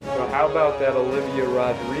how about that Olivia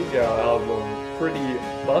Rodrigo album? Pretty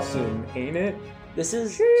bussin', ain't it? This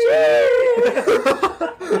is...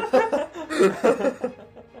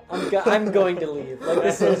 I'm going to leave.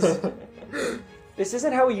 Like, this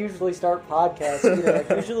isn't how we usually start podcasts either. Like,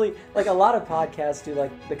 usually, like, a lot of podcasts do,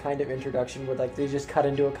 like, the kind of introduction where, like, they just cut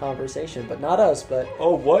into a conversation, but not us, but...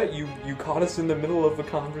 Oh, what? You caught us in the middle of a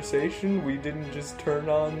conversation? We didn't just turn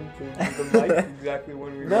on the mic exactly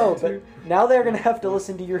when we No, meant to? but now they're going to have to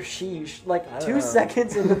listen to your sheesh, like, 2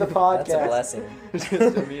 seconds into the podcast. That's a blessing.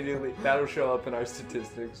 Just immediately, that'll show up in our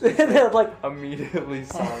statistics. They're like... Immediately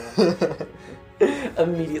silent.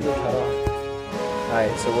 Immediately cut off.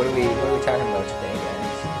 Alright, so what are we talking about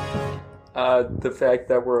today, guys? The fact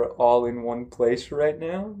that we're all in one place right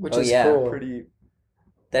now. Which Oh, is yeah. cool. Pretty...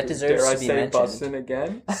 That deserves Dare I to be say mentioned. bussin'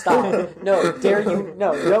 again? Stop. No, dare you...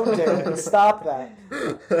 No, don't dare. Stop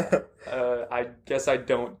that. I guess I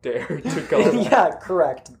don't dare to go Yeah,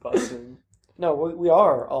 correct. bussin'. No, we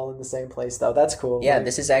are all in the same place, though. That's cool. Yeah, Like,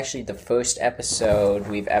 this is actually the first episode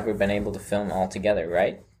we've ever been able to film all together,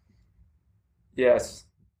 right? Yes.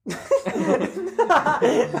 I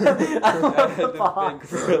I love had the to pause. think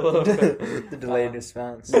for a little bit. The delayed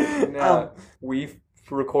response. Now, we've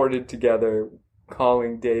recorded together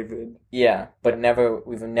calling David. Yeah, but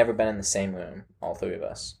we've never been in the same room, all three of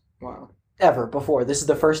us. Wow. Ever before. This is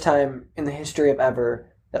the first time in the history of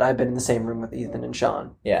ever that I've been in the same room with Ethan and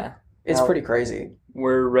Sean. Yeah. It's Now- pretty crazy.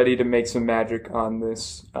 We're ready to make some magic on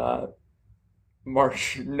this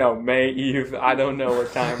May Eve. I don't know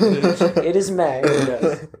what time it is. It is May.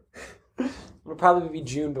 Yes. It'll probably be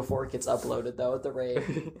June before it gets uploaded, though, at the rate.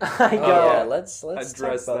 I Oh, go. yeah, let's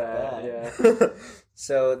Address talk about that, that. yeah.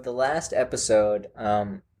 So the last episode,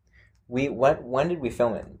 when did we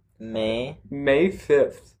film it? May May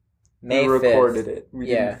 5th. we 5th. Recorded it. We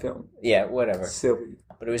Yeah. didn't film. Yeah, whatever. Silly.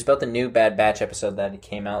 But it was about the new Bad Batch episode that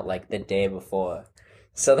came out like the day before.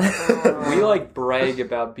 So We like brag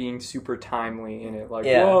about being super timely in it. Like,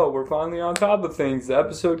 Yeah. whoa, we're finally on top of things. The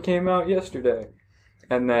episode came out yesterday.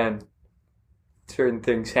 And then certain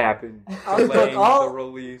things happen. Delaying I'll- the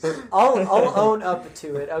release. I'll own up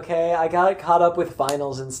to it, okay? I got caught up with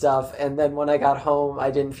finals and stuff, and then when I got home,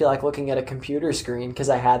 I didn't feel like looking at a computer screen because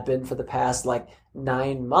I had been for the past,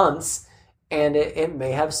 9 months, and it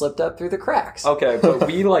may have slipped up through the cracks. Okay, but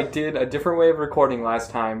we did a different way of recording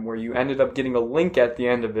last time where you ended up getting a link at the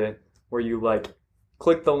end of it where you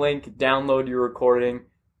click the link, download your recording,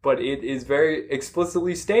 but it is very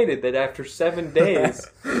explicitly stated that after 7 days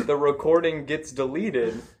the recording gets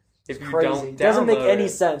deleted if you Crazy. don't download It doesn't make any it.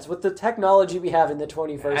 sense with the technology we have in the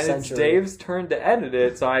 21st And century. it's Dave's turn to edit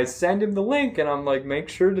it, so I send him the link and I'm like, make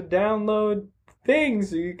sure to download things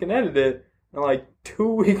so you can edit it. And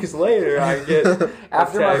 2 weeks later I get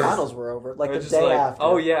After a my text. finals were over, I the was just day after.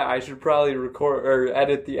 oh yeah, I should probably record or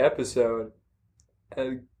edit the episode.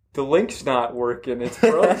 The link's not working; it's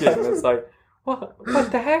broken. It's like, what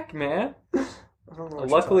the heck, man? I don't know what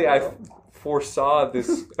Luckily, you're I talking about. foresaw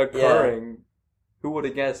this occurring. Who would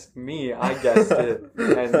have guessed? Me. I guessed it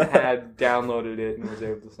and had downloaded it and was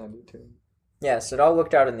able to send it to him. yeah, so it all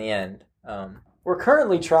worked out in the end. We're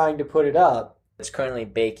currently trying to put it up. It's currently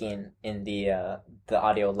baking in the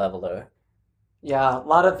audio leveler. Yeah, a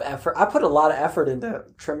lot of effort. I put a lot of effort into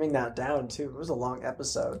trimming that down, too. It was a long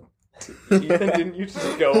episode. Ethan, didn't you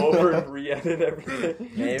just go over and re-edit everything?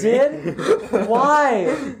 You Maybe. did?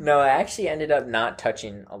 Why? No, I actually ended up not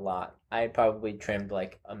touching a lot. I probably trimmed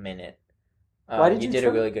a minute. Why did you did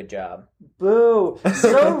trim- a really good job. Boo.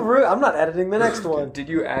 So rude. I'm not editing the next one. Did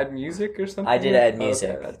you add music or something? I did add Okay,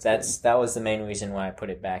 music. That was the main reason why I put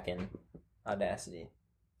it back in Audacity.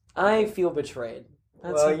 I feel betrayed.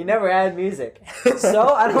 Well, you never add music. So,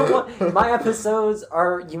 I don't want... My episodes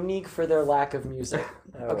are unique for their lack of music.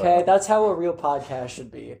 Oh, Okay? well. That's how a real podcast should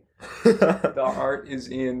be. The art is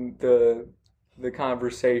in the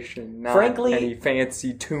conversation, not Frankly- any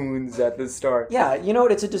fancy tunes at the start. Yeah, you know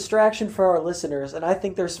what? It's a distraction for our listeners, and I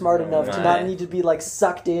think they're smart enough to not need to be,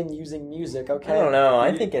 sucked in using music, okay? I don't know.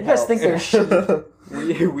 I think it You guys helps. think they're sheep.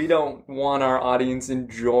 We don't want our audience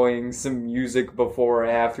enjoying some music before or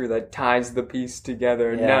after that ties the piece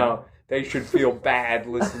together. Yeah. No, they should feel bad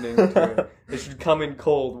listening to it. They should come in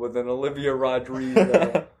cold with an Olivia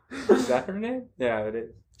Rodrigo. Is that her name? Yeah, it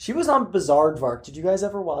is. She was on Bizarre Did you guys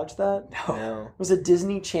ever watch that? No. It was a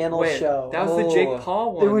Disney Channel Wait, show. that was the Oh. Jake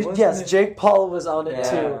Paul one. It was wasn't it? Jake Paul was on it Yeah.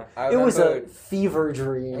 too. I It was a remember- fever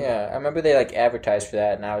dream. Yeah, I remember they advertised for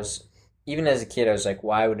that, and I was, even as a kid, I was like,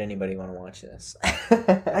 why would anybody want to watch this?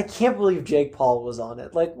 I can't believe Jake Paul was on it.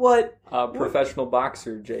 What? Professional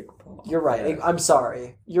boxer Jake Paul. You're right. Yeah. I'm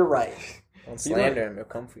sorry. You're right. Don't slander him, he'll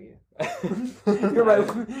come for you. You're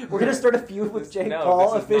right. We're gonna start a feud with Jake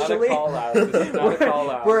Paul this is officially. Not a call out. This is not a call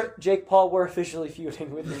out. We're Jake Paul. We're officially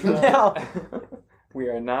feuding with you now. We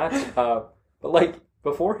are not. But like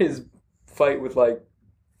before his fight with like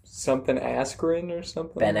something Askren or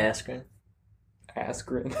something. Ben Askren.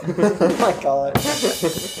 Askren. Oh my god.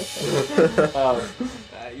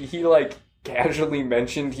 He like casually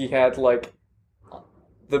mentioned he had like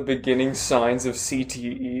the beginning signs of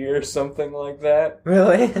CTE or something like that,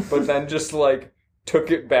 Really? but then just like took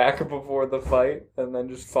it back before the fight and then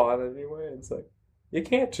just fought anyway. It's like you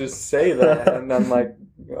can't just say that and then like,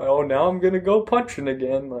 oh, now I'm gonna go punching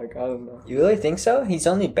again. Like I don't know. You really think so? He's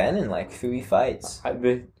only been in like 3 fights.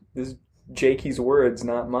 This Jakey's words,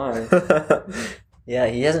 not mine. Yeah,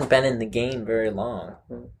 he hasn't been in the game very long.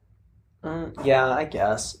 Yeah, I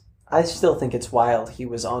guess. I still think it's wild he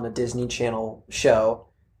was on a Disney Channel show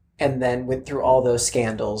and then went through all those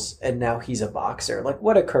scandals and now he's a boxer. Like,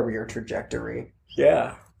 what a career trajectory.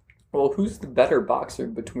 Yeah. Well, who's the better boxer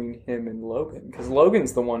between him and Logan? Because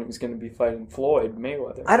Logan's the one who's going to be fighting Floyd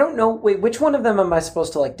Mayweather. I don't know. Wait, which one of them am I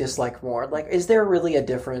supposed to, like, dislike more? Like, is there really a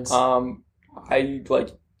difference? I,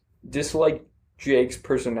 like, dislike Jake's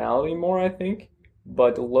personality more, I think.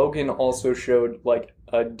 But Logan also showed, like,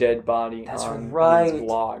 a dead body That's on right. his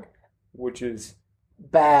vlog, which is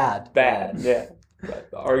Bad. yeah.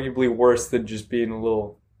 But arguably worse than just being a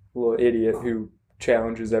little idiot who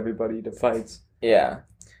challenges everybody to fights. Yeah.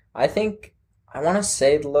 I think I want to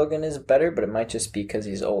say Logan is better, but it might just be because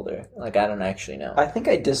he's older. Like, I don't actually know. I think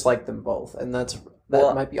I dislike them both, and that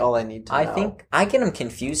Well, might be all I need to know. I think I get them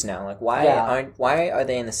confused now. Like, why are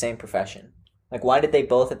they in the same profession? Like, why did they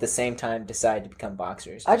both at the same time decide to become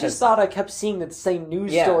boxers? I just thought I kept seeing the same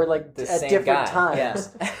news Yeah, story like the at same different guy, times.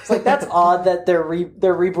 yeah. It's like that's odd that they're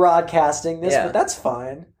rebroadcasting this, Yeah. but that's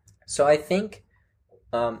fine. So I think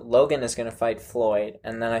Logan is going to fight Floyd,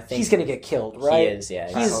 and then I think He's gonna get killed, right? He is, yeah.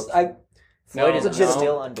 Floyd is No.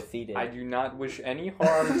 still undefeated. I do not wish any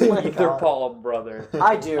harm Oh to my either God. Paul brother.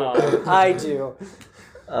 I do. I do.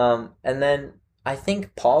 And then I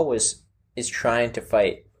think Paul is trying to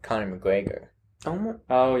fight Conor McGregor.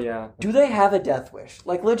 Oh, yeah. Do they have a death wish?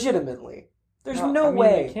 Like, legitimately. There's I no mean,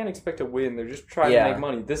 way. They can't expect to win. They're just trying Yeah. to make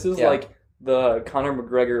money. This is Yeah. like the Conor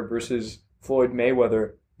McGregor versus Floyd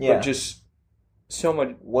Mayweather, Yeah. but just so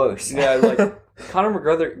much Worse. Yeah, like Conor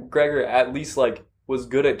McGregor at least like was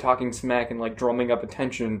good at talking smack and like drumming up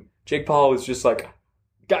attention. Jake Paul was just like,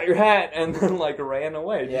 got your hat, and then like ran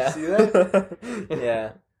away. Did you see that?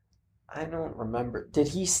 Yeah. I don't remember. Did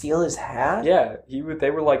he steal his hat? Yeah, they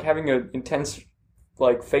were like having an intense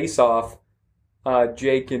like face off,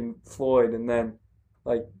 Jake and Floyd, and then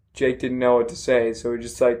like Jake didn't know what to say, so he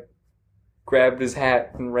just like grabbed his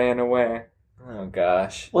hat and ran away. Oh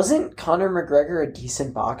gosh. Wasn't Conor McGregor a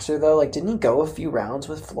decent boxer though? Like, didn't he go a few rounds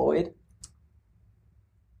with Floyd?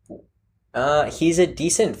 He's a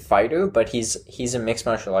decent fighter, but he's a mixed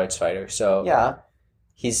martial arts fighter, so Yeah.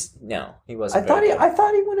 he wasn't. I very good.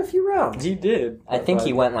 thought he went a few rounds. He did. I think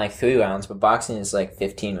he went like 3 rounds, but boxing is like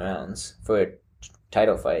 15 rounds for a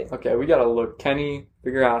title fight. Okay, we gotta look. Kenny,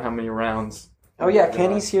 figure out how many rounds. Oh yeah,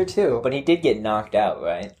 Kenny's here too. But he did get knocked out,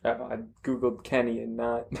 right? I googled Kenny and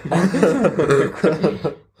not.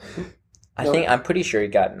 I'm pretty sure he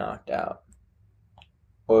got knocked out.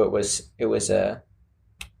 Or it was a,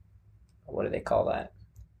 what do they call that?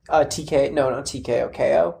 TK, no, not TKO,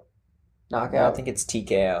 KO? Knockout? I think it's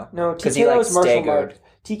TKO. No, 'Cause he, TKO like, is martial staggered. arts.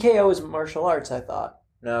 TKO is martial arts, I thought.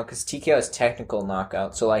 No, because TKO is technical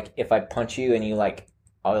knockout. So like, if I punch you and you like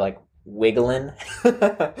are like wiggling,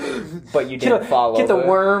 but you didn't fall Get over, the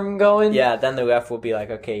worm going? yeah, then the ref will be like,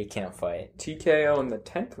 okay, you can't fight. TKO in the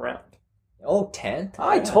 10th round. Oh, 10th?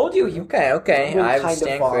 I told you he... Okay. went I kinda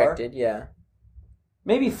stand far. corrected, yeah.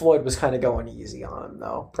 Maybe Floyd was kind of going easy on him,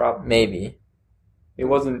 though. Probably. Maybe. It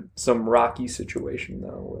wasn't some rocky situation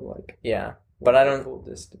though, where like Yeah. But I don't full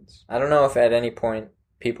distance. I don't know if at any point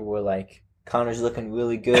people were like, Conor's looking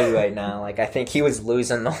really good right now. Like, I think he was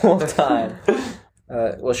losing the whole time.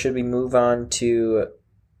 Well, should we move on to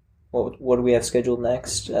what do we have scheduled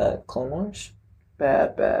next? Clone Wars?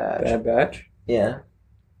 Bad Batch. Bad Batch. Yeah.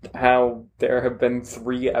 How there have been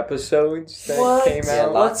 3 episodes that What? came Yeah,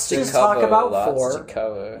 out. let's just talk about lots 4. to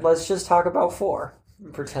cover. Let's just talk about 4.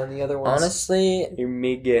 And pretend the other ones... Honestly,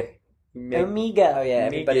 Omega. Amiga. oh yeah,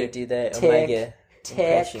 everybody do that Tick. Omega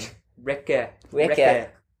impression. Tick. Rekka.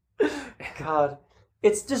 God.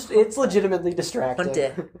 It's legitimately distracting.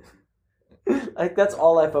 Hunter. Like, that's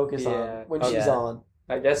all I focus Yeah. on when Oh, she's yeah. on.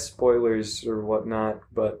 I guess spoilers or whatnot,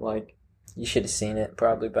 but like You should have seen it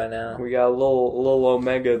probably by now. we got a little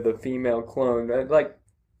Omega, the female clone. Like,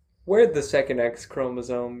 where'd the second X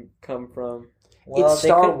chromosome come from? Well, it's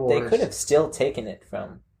Star They Wars. could have still taken it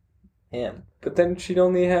from him. But then she'd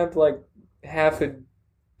only have like half a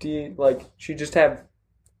D. Like she'd just have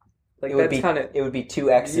like that's kind of It would be 2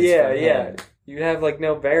 X's. yeah, from yeah. him. You'd have like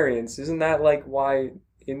no variance. Isn't that like why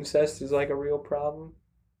incest is like a real problem?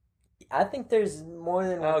 I think there's more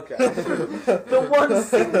than Okay. The one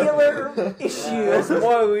singular issue. There's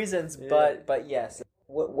more reasons, Yeah. but yes.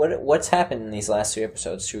 What's happened in these last 2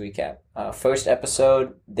 episodes? To recap, first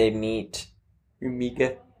episode they meet.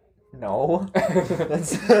 Umika. No,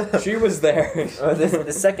 She was there.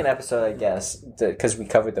 the second episode, I guess, because we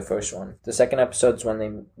covered the first one. The second episode's when they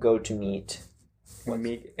go to meet.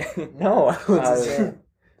 Umika. No, what's his name?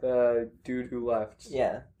 The dude who left.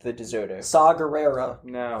 Yeah, the deserter. Saw Gerrera.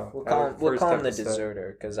 No. We'll that call was him the first episode.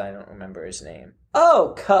 deserter because I don't remember his name.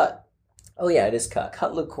 Oh, Cut. Oh yeah, it is Cut.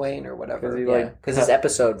 Cut Luquain or whatever. 'Cause he, Yeah, like, because his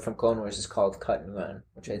episode from Clone Wars is called Cut and Run,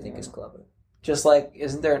 which I think is clever. Just like,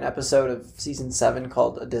 isn't there an episode of season 7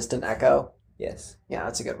 called A Distant Echo? Yes. Yeah,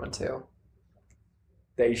 that's a good one too.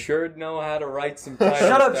 They sure know how to write some titles.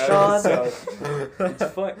 Shut up, to Sean. episodes.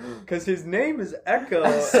 It's fun because his name is Echo.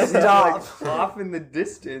 And he's Stop. like off in the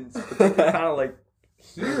distance, but you can kind of like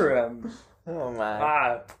hear him. Oh my!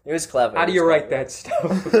 Ah, It was clever. how do you write that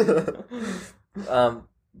stuff?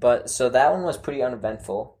 But so that one was pretty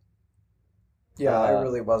uneventful. Yeah, it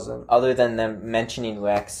really wasn't. Other than them mentioning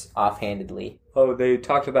Rex offhandedly. Oh, they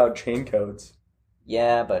talked about chain codes.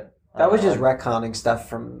 Yeah, but That was just retconning stuff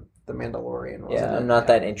from The Mandalorian, wasn't yeah. it? I'm not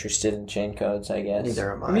that interested in chain codes. I guess.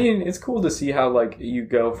 Neither am I. I mean, it's cool to see how like you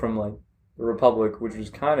go from like the Republic, which was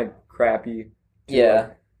kind of crappy, to Yeah.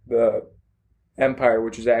 like, the Empire,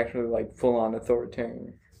 which is actually like full on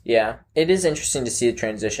authoritarian. Yeah, it is interesting to see the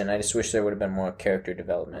transition. I just wish there would have been more character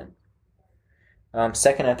development.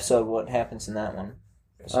 Second episode, what happens in that one?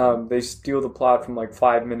 They steal the plot from like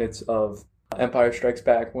 5 minutes of Empire Strikes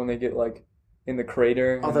Back when they get like in the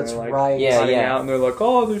crater. Oh, and that's they're, like, right. Yeah, hiding yeah. out, and they're like,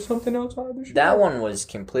 "Oh, there's something else out there." That one was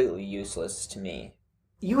completely useless to me.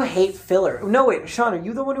 You hate filler. No, wait, Sean, are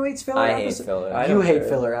you the one who hates filler I hate episodes? filler. I You don't hate care.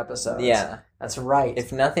 filler episodes. Yeah, That's right.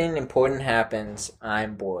 if nothing important happens,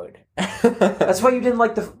 I'm bored. That's why you didn't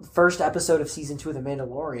like the first episode of season 2 of The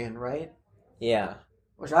Mandalorian, right? Yeah,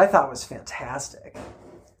 Which I thought was fantastic.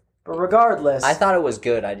 But regardless... I thought it was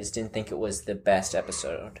good. I just didn't think it was the best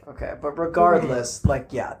episode. Okay, but regardless, like,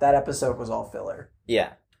 yeah, that episode was all filler.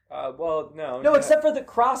 Yeah. Well, no. No, except for the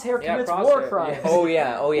Crosshair Yeah, commits Crosshair, war yeah. crimes. Oh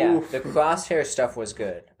yeah. Oof. The crosshair stuff was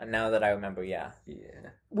good. And now that I remember, yeah. Yeah.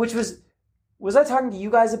 Which was I talking to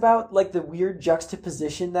you guys about, like, the weird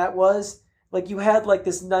juxtaposition that was? Like, you had, like,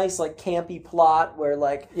 this nice, like, campy plot where,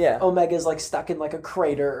 like, Yeah. Omega's, like, stuck in, like, a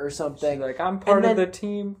crater or She's something. like, I'm part of then the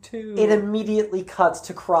team too. It immediately cuts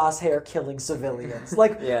to Crosshair killing civilians.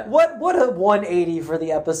 Like, Yeah. what a 180 for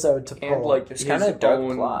the episode to pull. and like It's his kind of a dark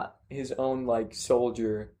own plot. his own like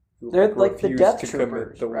soldier. Who, They're like the refused Death to commit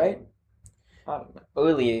Troopers, the right? I don't know.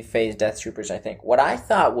 Early phase Death Troopers, I think. What I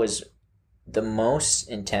thought was the most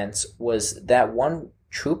intense was that one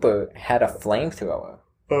trooper had a flamethrower.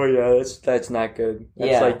 Oh yeah, that's not good.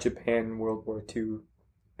 That's Yeah. like Japan in World War II.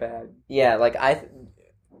 Bad. Yeah, like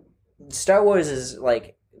Star Wars is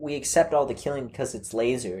like, we accept all the killing because it's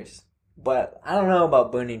lasers. But I don't know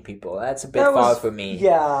about burning people. That's a bit That far was- for me.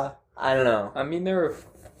 Yeah. I don't know. I mean, there were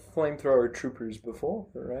flamethrower troopers before,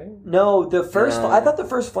 right? No, the first... No. I thought the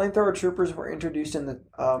first flamethrower troopers were introduced in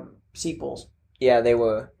the sequels. Yeah, they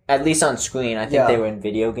were, at least on screen. I think Yeah. they were in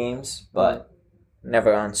video games, but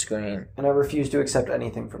never on screen. And I refuse to accept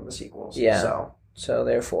anything from the sequels. Yeah. So, So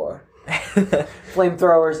therefore.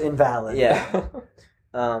 flamethrowers invalid. Yeah.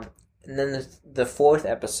 And then the fourth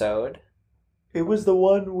episode. It was the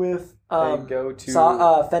one with they go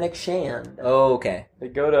to Fennec Shand. Oh, okay. they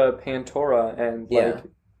go to Pantora and like Yeah.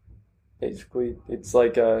 basically it's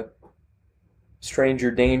like a Stranger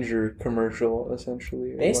Danger commercial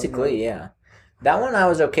essentially. or Basically, yeah. That one I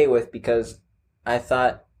was okay with because I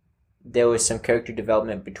thought there was some character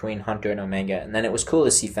development between Hunter and Omega, and then it was cool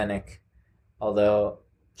to see Fennec, although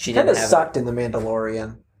she Kind didn't of have sucked in The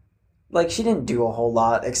Mandalorian. Like, she didn't do a whole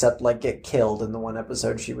lot except, like, get killed in the one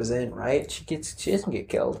episode she was in, right? She doesn't get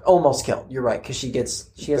killed. Almost killed. You're right, because she has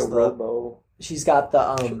the Robo she's got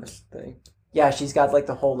the, thing. yeah, she's got, like,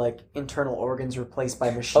 the whole, like, internal organs replaced by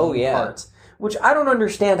machine Oh, yeah. parts. Which I don't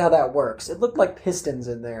understand how that works. It looked like pistons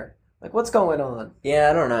in there. Like, what's going on? Yeah,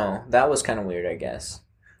 I don't know. That was kind of weird, I guess.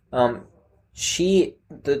 The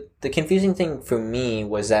confusing thing for me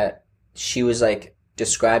was that she was like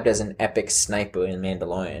described as an epic sniper in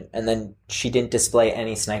Mandalorian, and then she didn't display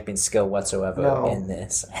any sniping skill whatsoever No. in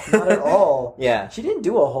this. Not at all. Yeah, She didn't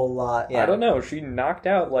do a whole lot. Yeah. I don't know. She knocked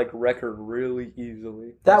out like Wrecker really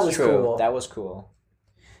easily. That that's was true. cool. That was cool.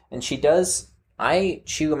 And she does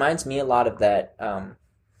She reminds me a lot of that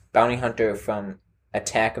bounty hunter from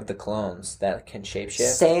Attack of the Clones that can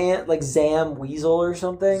shapeshift. Like Zam Weasel or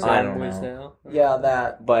something. I don't know. Yeah,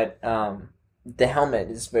 that. But the helmet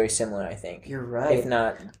is very similar, I think. You're right. If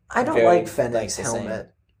not, I don't very, like Fennec's the same.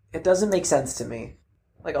 helmet. It doesn't make sense to me.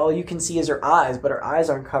 Like, all you can see is her eyes, but her eyes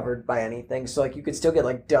aren't covered by anything, so, like, you could still get,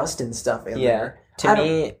 like, dust and stuff in there. To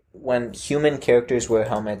me, when human characters wear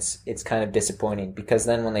helmets, it's kind of disappointing, because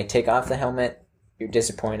then when they take off the helmet, you're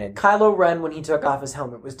disappointed. Kylo Ren, when he took off his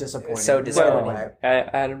helmet, was disappointing. So disappointing. Right away.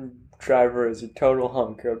 Adam Driver is a total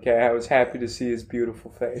hunk, okay? I was happy to see his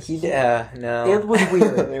beautiful face. No. It was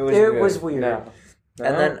weird. It was weird. No.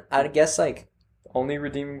 And then, I guess, like... Only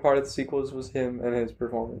redeeming part of the sequels was him and his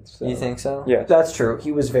performance. So. You think so? Yeah. That's true.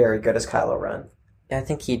 He was very good as Kylo Ren. Yeah, I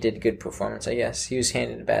think he did a good performance, I guess. He was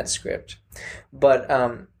handed a bad script. But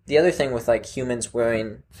the other thing with, like, humans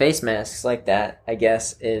wearing face masks like that, I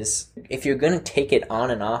guess, is if you're going to take it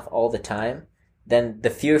on and off all the time, then the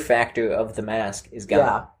fear factor of the mask is gone.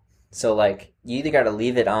 Yeah. So, like, you either got to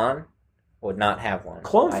leave it on or not have one.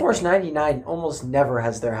 Clone I Force think. 99 almost never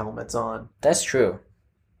has their helmets on. That's true.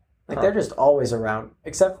 Like, they're just always around.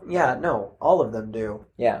 Except, all of them do.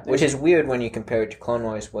 Yeah, which is weird when you compare it to Clone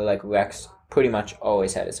Wars, where, like, Rex pretty much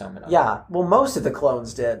always had his helmet on. Yeah, well, most of the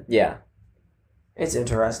clones did. Yeah. It's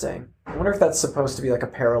interesting. I wonder if that's supposed to be, like, a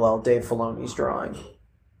parallel Dave Filoni's drawing.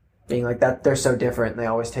 Being like that, they're so different, and they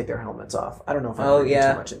always take their helmets off. I don't know if I'm reading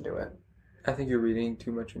too much into it. I think you're reading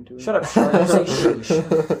too much into it. Shut up, Sean. Don't say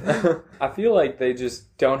sheesh. I feel like they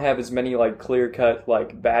just don't have as many like clear-cut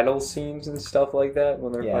like battle scenes and stuff like that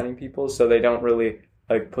when they're fighting people, so they don't really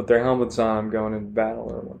like put their helmets on going into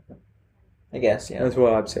battle or whatnot. I guess, yeah. That's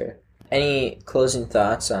what I'd say. Any closing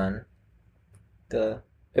thoughts on the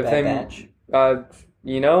Bad Batch?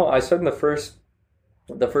 I said in the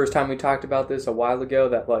first time we talked about this a while ago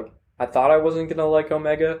that like I thought I wasn't gonna like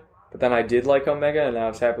Omega, but then I did like Omega, and I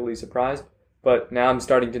was happily surprised. But now I'm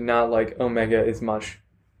starting to not like Omega as much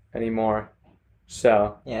anymore.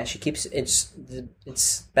 So yeah, she keeps it's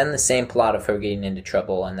been the same plot of her getting into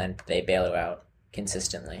trouble, and then they bail her out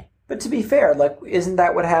consistently. But to be fair, like, isn't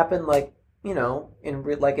that what happened? Like,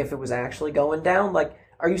 like if it was actually going down, like,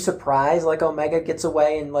 are you surprised like Omega gets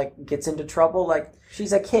away and like gets into trouble? Like,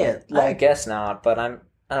 she's a kid. Like, I guess not, but I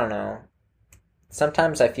don't know.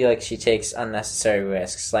 Sometimes I feel like she takes unnecessary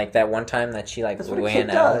risks, like that one time that she like that's what a ran kid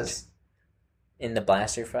out does. in the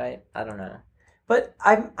blaster fight. I don't know. But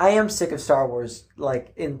I am sick of Star Wars,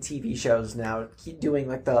 like, in TV shows now, keep doing,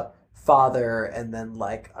 like, the father and then,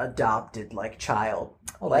 like, adopted, like, child.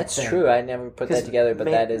 Oh, that's true. I never put that together, but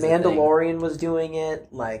that is Mandalorian was doing it,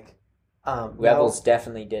 like... Rebels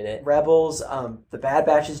definitely did it. Rebels, the Bad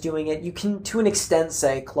Batch is doing it. You can, to an extent,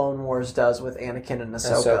 say Clone Wars does with Anakin and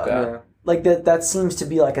Ahsoka. Yeah. Like, that seems to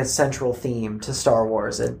be, like, a central theme to Star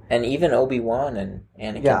Wars. And even Obi-Wan and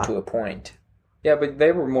Anakin to a point. Yeah, but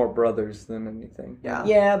they were more brothers than anything. Yeah.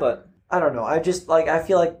 Yeah, but... I don't know. I just, like, I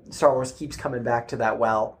feel like Star Wars keeps coming back to that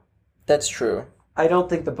well. That's true. I don't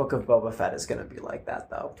think the Book of Boba Fett is going to be like that,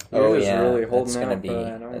 though. You're just really holding that's gonna out be for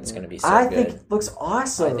that, aren't that's you? gonna be so I good. think it looks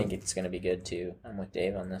awesome. I think it's gonna be good too. I'm with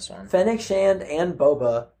Dave on this one. Fennec Shand and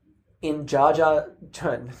Boba in Jar Jar...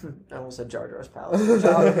 I almost said Jar Jar's palace.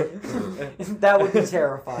 That would be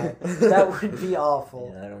terrifying. That would be awful.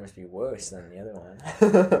 Yeah, that'd almost be worse than the other one.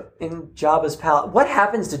 In Jabba's palace. What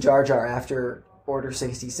happens to Jar Jar after Order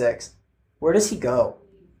 66? Where does he go?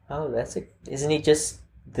 Oh, isn't he just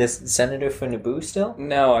this senator for Naboo still?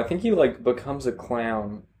 No, I think he like becomes a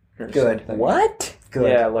clown. Or Good. something. What?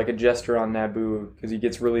 Good. Yeah, like a jester on Naboo, because he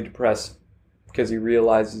gets really depressed because he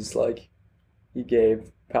realizes like he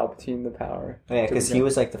gave Palpatine the power. Yeah, because he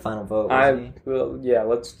was like the final vote. Wasn't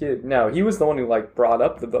he? He was the one who like brought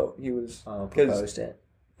up the vote. He was proposed it.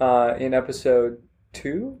 In episode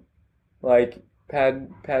 2, like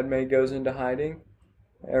Padme goes into hiding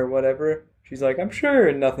or whatever. She's like, I'm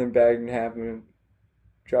sure nothing bad can happen,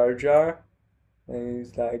 Jar Jar, and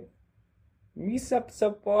he's like, me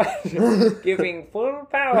support giving full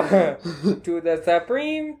power to the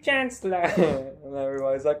Supreme Chancellor. And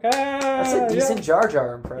everybody's like, That's a decent Jar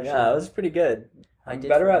Jar impression. Yeah, it was pretty good. I'm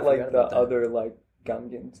better at like the other like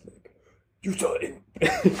Gungans. Like, you saw it.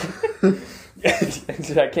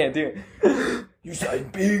 I can't do it. You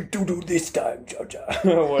signed big to do this time, Jar Jar.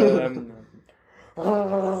 One of them. Do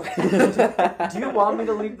you want me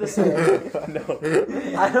to leave this in? No.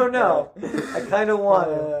 I don't know. I kind of want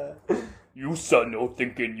to. You son no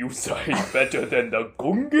thinking you sign better than the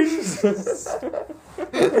Gungans?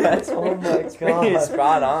 That's Oh my pretty God.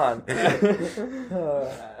 spot on.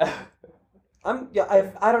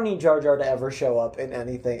 I don't need Jar Jar to ever show up in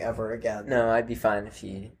anything ever again. No, I'd be fine if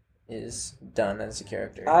is done as a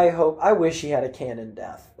character. I wish he had a canon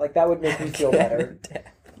death. Like, that would make me feel better.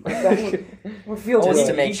 Like, that would feel Just good.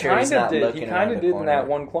 to make sure he's kinda not did. looking He around kind the of did in corner. that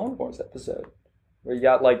one Clone Wars episode. Where you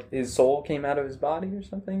got, like, his soul came out of his body or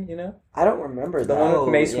something, you know? I don't remember The that. one with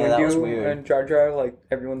Mace yeah, that was Windu weird. and Jar Jar, like,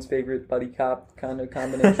 everyone's favorite buddy cop kind of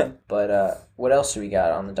combination. But what else do we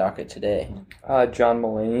got on the docket today? John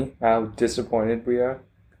Mulaney, how disappointed we are.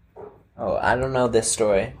 Oh, I don't know this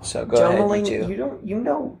story, so go John ahead, Mulaney, you two. you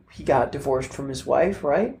know he got divorced from his wife,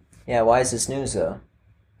 right? Yeah, why is this news, though?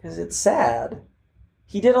 Because it's sad.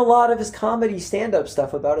 He did a lot of his comedy stand-up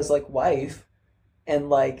stuff about his, like, wife, and,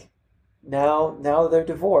 like, now they're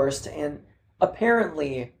divorced, and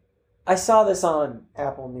apparently, I saw this on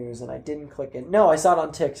Apple News, and I didn't click it. No, I saw it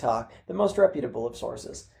on TikTok, the most reputable of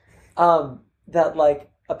sources, that, like,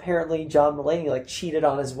 apparently John Mulaney, like, cheated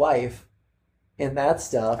on his wife and that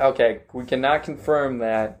stuff. Okay, we cannot confirm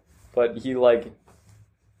that, but he, like,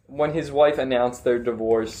 when his wife announced their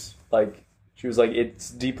divorce, like, she was like,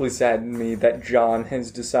 it's deeply saddened me that John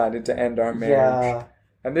has decided to end our marriage. Yeah.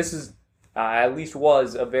 And this is, at least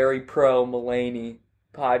was, a very pro-Mulaney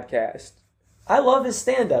podcast. I love his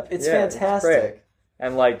stand-up. It's Yeah, it's fantastic. great.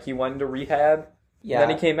 And, like, he went into rehab. Yeah. And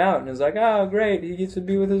then he came out and was like, oh, great, he gets to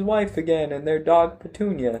be with his wife again and their dog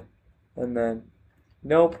Petunia. And then,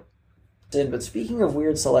 nope. But speaking of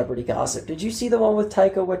weird celebrity gossip, did you see the one with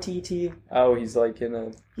Taika Waititi? Oh, he's like in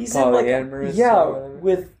a He's in like polyamorous or whatever.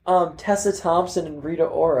 with Tessa Thompson and Rita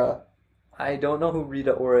Ora. I don't know who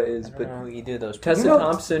Rita Ora is, I don't but know who either of those people. Tessa You know-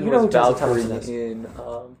 Thompson you know was who Tessa Valkyrie Thompson is. in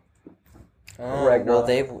Oh, Ragnarok.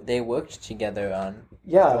 well, they worked together on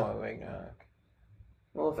Yeah. Thor Ragnarok.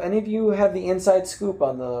 Well, if any of you have the inside scoop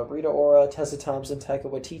on the Rita Ora, Tessa Thompson, Taika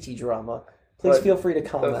Waititi drama, please But feel free to the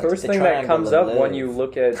comment. first The thing that triangle comes of up when live. you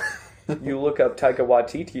look at Taika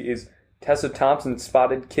Waititi is Tessa Thompson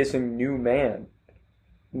spotted kissing new man.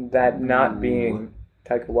 That not Ooh. being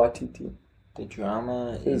Taika Waititi. The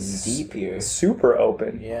drama is deep here. Super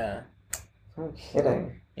open. Yeah. No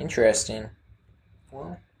kidding. Interesting.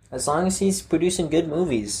 Well, as long as he's producing good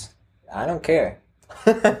movies, I don't care.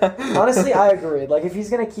 Honestly, I agree. Like, if he's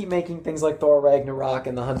gonna keep making things like Thor Ragnarok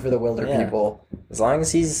and The Hunt for the Wilder Yeah. People, As long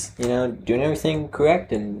as he's, doing everything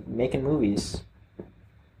correct and making movies.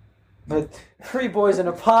 but 3 boys in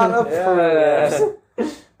a pot of Yeah.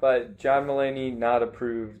 proofs. But John Mulaney not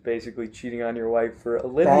approved, basically cheating on your wife for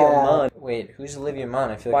Olivia Bad. Munn. Wait, who's Olivia Munn?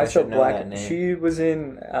 I feel Why like I so should know black? that name. She was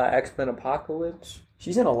in X-Men Apocalypse.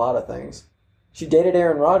 She's in a lot of things. She dated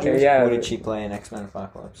Aaron Rodgers. Yeah. What did she play in X-Men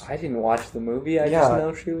Apocalypse? I didn't watch the movie. I Yeah. just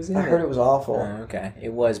know she was in I heard it. it was awful. Oh, okay.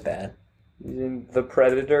 It was bad. She's in The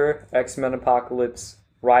Predator, X-Men Apocalypse,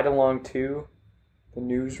 Ride Along 2, The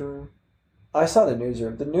Newsroom. I saw The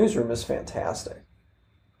Newsroom. The Newsroom is fantastic.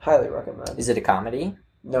 Highly recommend. Is it a comedy?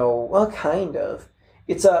 No, well, kind of.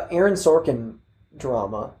 It's a Aaron Sorkin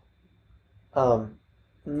drama. And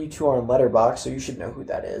you two are on Letterboxd, so you should know who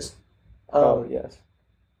that is. Oh, yes.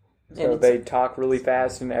 and So it's- they talk really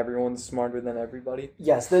fast and everyone's smarter than everybody.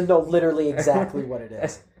 Yes, they know literally exactly what it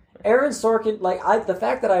is. Aaron Sorkin, the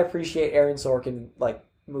fact that I appreciate Aaron Sorkin,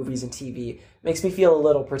 movies and TV makes me feel a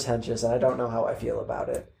little pretentious, and I don't know how I feel about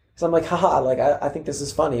it. So I'm like, haha, I think this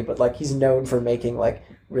is funny, but he's known for making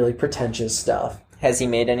really pretentious stuff. Has he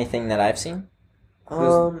made anything that I've seen?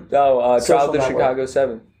 Social Trial of the Network. Chicago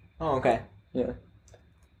 7. Oh, okay. Yeah.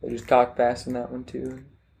 They just talk fast in that one, too.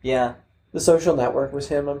 Yeah. The Social Network was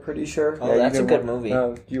him, I'm pretty sure. Oh, Yeah, you that's a can good wa- movie.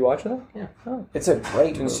 Do you watch that? Yeah. Oh. It's a great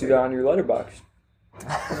You can see movie. that on your letterbox.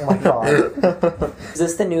 Oh my god. Is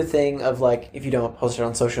this the new thing of if you don't post it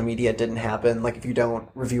on social media, it didn't happen? If you don't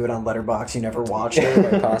review it on Letterboxd, you never watched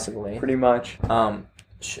it? Possibly. Pretty much.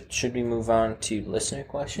 Should we move on to listener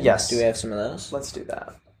questions? Yes. Do we have some of those? Let's do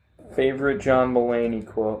that. Favorite John Mulaney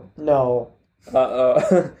quote? No.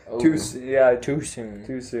 Too soon.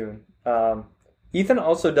 Too soon. Ethan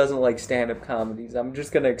also doesn't like stand-up comedies. I'm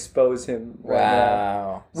just gonna expose him right now.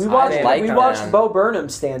 Wow. We I watched like we that. watched Bo Burnham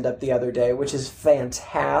stand up the other day, which is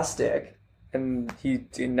fantastic. And he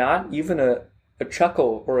did not even a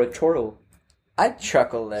chuckle or a chortle. I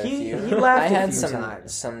chuckled at He you. laughed I a had few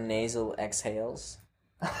times. some nasal exhales.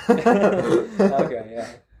 Okay, yeah.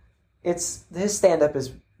 It's his stand up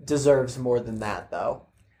deserves more than that though.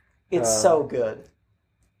 It's so good.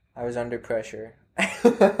 I was under pressure.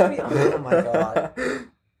 Oh my god.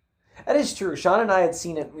 That is true. Sean and I had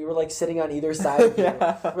seen it. We were sitting on either side of you.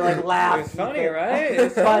 Yeah. We're laughing. It's funny, right?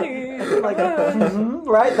 It's funny.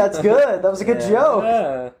 Right? That's good. That was a good Yeah. joke.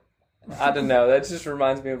 Yeah. I don't know. That just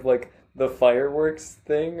reminds me of the fireworks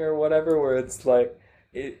thing or whatever, where it's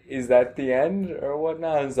is that the end or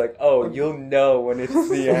whatnot? It's oh, you'll know when it's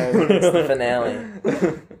the end. It's the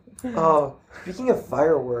finale. Oh, speaking of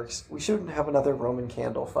fireworks, we should have another Roman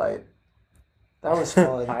candle fight. That was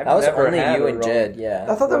fun. I've That was never only had you a and Roman- Jed, yeah.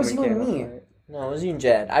 I thought that was Roman you and candle me. fight. No, it was you and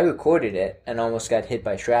Jed. I recorded it and almost got hit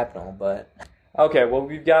by shrapnel, but Okay, well,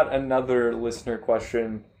 we've got another listener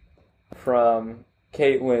question from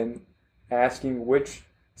Caitlin asking which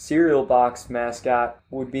cereal box mascot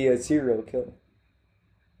would be a serial killer.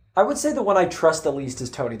 I would say the one I trust the least is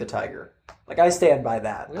Tony the Tiger. Like, I stand by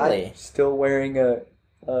that. really. Still wearing a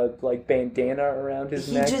like bandana around his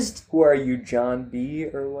He neck. just- Who are you, John B.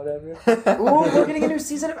 or whatever? Ooh, we're getting a new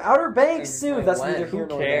season of Outer Banks soon. Wait, That's when? neither here Who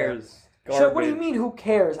nor there. cares? Sure, what do you Garbage. mean, who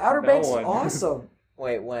cares? Outer No Banks is one. awesome.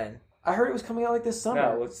 Wait, when? I heard it was coming out like this summer.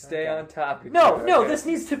 No, let's stay Okay. on topic. No, here, no, okay? this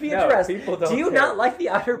needs to be No, addressed. people don't Do you care. not like the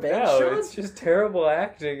Outer Banks, No, Sean? it's just terrible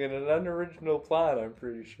acting and an unoriginal plot, I'm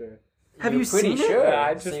pretty sure. Have You're you pretty seen it? sure.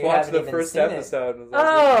 I So just you watched haven't the even first seen it. episode. and was like,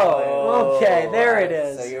 Oh, okay, there it alright,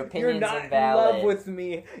 is. So your You're opinion's not invalid. in love with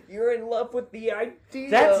me. You're in love with the idea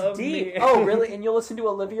That's of deep. me. Oh, really? And you'll listen to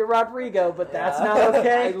Olivia Rodrigo, but that's Yeah. not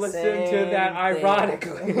okay? I listened to that Same thing.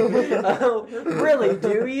 ironically. Oh, really?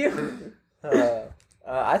 Do you?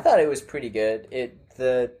 I thought it was pretty good.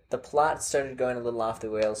 The plot started going a little off the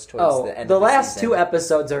rails towards the end. The of the last season. two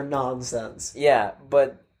episodes are nonsense. Yeah,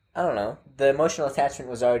 but I don't know. The emotional attachment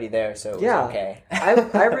was already there, so it was Yeah. okay.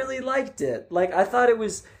 I really liked it. Like, I thought it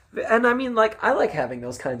was... And I mean, like, I like having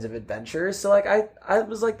those kinds of adventures, so, like, I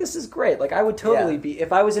was like, this is great. Like, I would totally Yeah. be...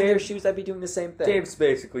 If I was in their shoes, I'd be doing the same thing. Dave's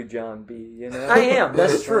basically John B, you know? I am,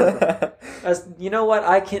 that's true. You know what?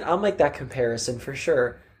 I'll make that comparison for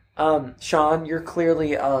sure. Sean, you're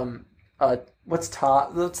clearly, what's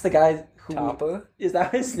the guy who... Topper? Is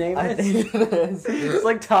that his name? I think it is. It's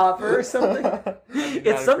like Topper or something.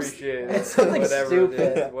 It's some, appreciate it's something whatever stupid.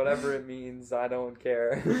 It is, whatever it means, I don't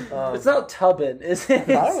care. It's not Tubbin, is it?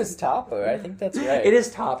 I thought it was Topper. I think that's right. It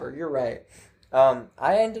is Topper. You're right.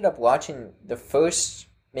 I ended up watching the first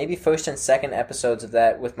and second episodes of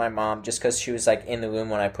that with my mom just because she was like in the room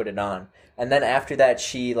when I put it on. And then after that,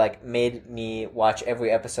 she like made me watch every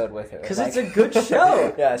episode with her. Because Like- it's a good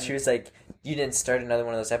show. Yeah, she was like, "You didn't start another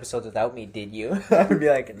one of those episodes without me, did you?" I would be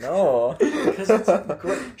like, "No." Because it's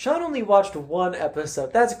great. Sean only watched one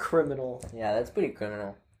episode. That's criminal. Yeah, that's pretty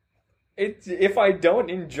criminal. If I don't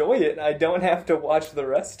enjoy it, I don't have to watch the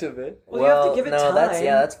rest of it. Well, you have to give it time.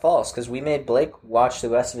 That's false because we made Blake watch the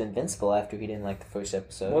rest of Invincible after he didn't like the first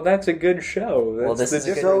episode. Well, that's a good show. That's Well, this the is a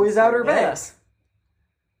good- difference. So is Outer Yeah. Banks.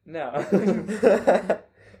 No.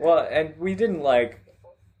 Well, and we didn't like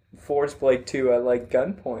force Blake to at like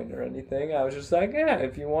gunpoint or anything. I was just like, yeah,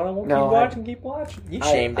 if you want to No, keep watching, keep watching. You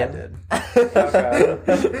I shamed him. did.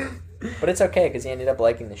 Okay. But it's okay because he ended up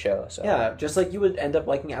liking the show. So Yeah, just like you would end up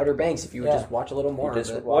liking Outer Banks if you would Yeah. just watch a little more just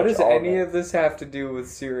of it. would What does all of any it. of this have to do with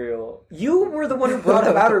cereal? You were the one who brought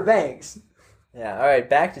up Outer Banks. Yeah. All right,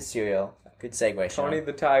 back to cereal. Good segue, Sean. Tony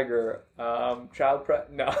the Tiger, child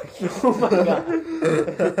no. Oh my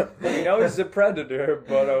god. He knows the predator,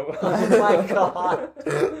 but Oh my god.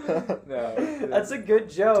 no. That's a good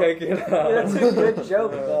joke. Take it out. That's a good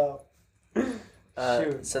joke, though.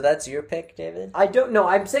 Shoot. So that's your pick, David? I don't know.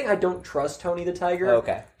 I'm saying I don't trust Tony the Tiger.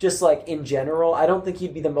 Okay. Just like in general, I don't think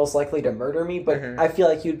he'd be the most likely to murder me, but Mhm. I feel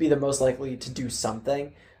like he would be the most likely to do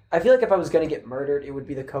something. I feel like if I was going to get murdered, it would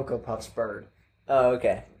be the Cocoa Puffs bird. Oh,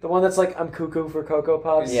 okay. The one that's like, I'm cuckoo for Cocoa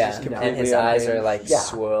Puffs. Yeah, Just, no. and his completely eyes are unhinged. like Yeah.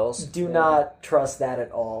 swirls. Do not trust that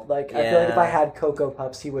at all. Like, I feel like if Yeah. I had Cocoa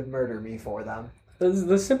Puffs, he would murder me for them.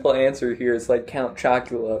 The simple answer here is like Count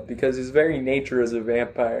Chocula, because his very nature as a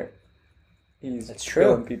vampire, he's That's true.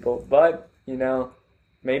 killing people. But, you know,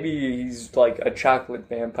 maybe he's like a chocolate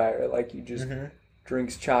vampire, like he just Mhm.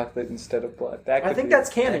 drinks chocolate instead of blood. That I could think be- that's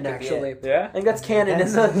canon, that could be actually. Yeah? I think that's canon in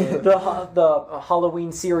That's- the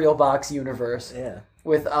Halloween cereal box universe. Yeah.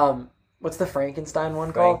 With, what's the Frankenstein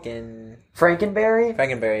one called? Frankenberry?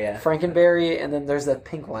 Frankenberry, yeah. Frankenberry, and then there's the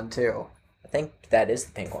pink one, too. I think that is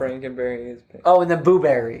the pink one. Frankenberry is pink. Oh, and then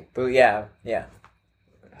Booberry. But yeah.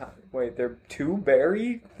 Wait, they're two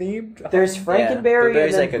berry themed? There's Yeah. Frankenberry and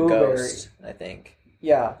Blueberry's then like a Booberry. ghost, I think.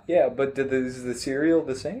 Yeah. Yeah, but is the cereal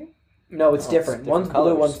the same? No, it's Oh, it's different. different One's blue,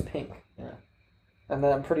 colors. one's pink. Yeah. And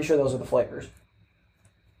then I'm pretty sure those are the flavors.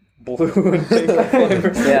 Blue and pink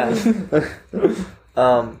flavors. Yeah.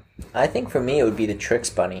 I think for me it would be the Trix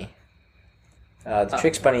Bunny. The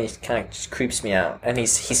Trix Bunny kind of just creeps me out, and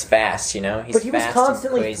he's fast, you know. He's But he was fast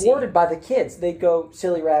constantly and crazy. thwarted by the kids. They'd go,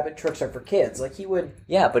 silly rabbit, tricks are for kids. Like, he would...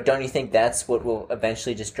 Yeah, but don't you think that's what will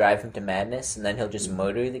eventually just drive him to madness, and then he'll just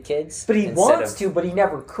murder the kids? But he instead wants of- to, but he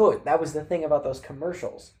never could. That was the thing about those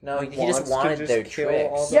commercials. No, He he just wants to wanted just their kill tricks.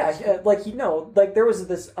 all the- Yeah, like, you know, like, there was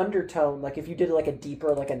this undertone, like, if you did, like, a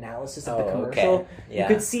deeper, like, analysis of the Oh, commercial, okay. Yeah.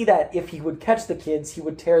 you could see that if he would catch the kids, he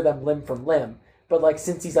would tear them limb from limb. But, like,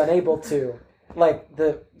 since he's unable to, like,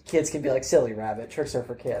 the kids can be like, silly rabbit, tricks are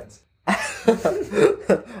for kids.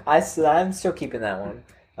 I'm still keeping that one.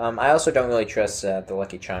 I also don't really trust the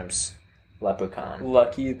Lucky Charms leprechaun.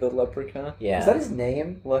 Lucky the leprechaun. Yeah. Is that his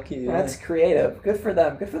name? Lucky. Yeah. That's creative. Good for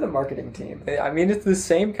them. Good for the marketing team. I mean, it's the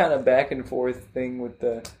same kind of back and forth thing with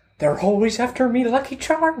the. They're always after me, Lucky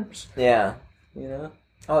Charms. Yeah. You know.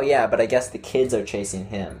 Oh yeah, but I guess the kids are chasing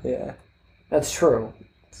him. Yeah. That's true.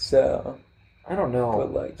 So, I don't know.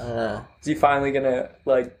 but like, I don't know. is he finally gonna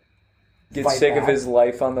like get Fight sick of back? his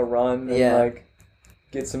life on the run and Yeah. like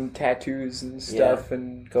get some tattoos and stuff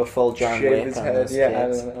and Go full John shave Wick his on head? those Yeah,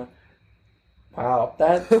 kids. I don't know. Wow,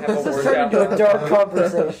 that Have a this is workout. turning into a dark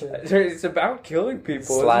conversation. It's about killing people.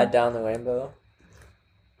 Slide isn't down the rainbow.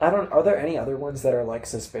 I don't. Are there any other ones that are like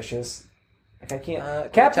suspicious? Like I can't. Can we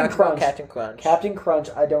Captain talk about Crunch. Captain Crunch. Captain Crunch.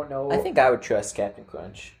 I don't know. I think I would trust Captain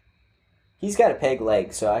Crunch. He's got a peg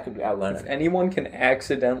leg, so I could outrun If him. anyone can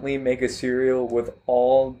accidentally make a cereal with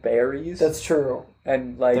all berries, that's true.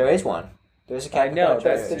 and like There is one. There's a I Captain know Crunch.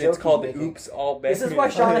 that's the berry. joke it's called he's making. Oops All Berries. This is why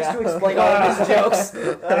Sean has to explain all of his jokes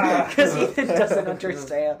because Ethan doesn't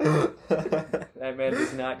understand. That man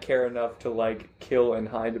does not care enough to like kill and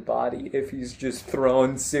hide a body if he's just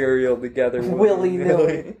throwing cereal together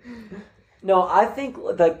Willy-nilly. No, I think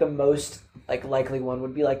like the most like likely one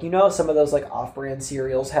would be like, you know, some of those like off-brand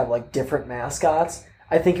cereals have like different mascots.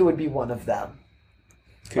 I think it would be one of them.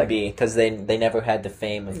 Could Like- be because they never had the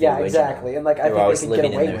fame of the Yeah, original. exactly. And like They I were think always they could get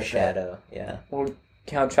living away in their with it. shadow. Yeah. Well,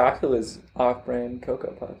 Count Chocula's off-brand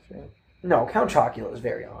Cocoa Puffs, right? No, Count Chocula is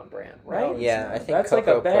very on brand, right? No, Yeah, I think that's like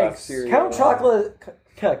Cocoa a bag Puffs. cereal. Count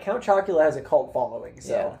Chocula has a cult following,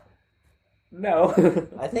 so Yeah. No.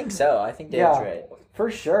 I think so. I think Dave's Yeah. right. for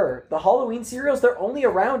sure. The Halloween cereals, they're only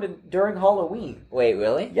around during Halloween. Wait,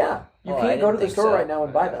 really? Yeah. You Oh, I can't go to didn't the think store so. right now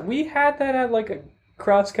and buy them. We had that at like a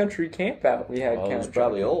cross-country camp out. We had Oh, Count it's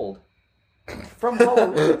probably Chocula. old. From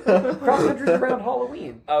Halloween. Cross country's around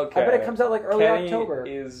Halloween. Okay. I bet it comes out like early Kenny October.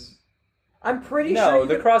 is I'm pretty no sure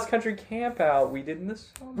the cross-country camp out we did in the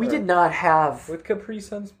summer. we did not have. with Capri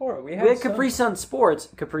Sun Sport. We had, We had some- Capri Sun Sports,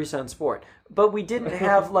 Capri Sun Sport, but we didn't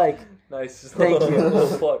have like. Nice. Thank you.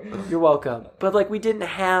 Little plug. You're welcome. But like we didn't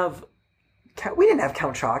have. We didn't have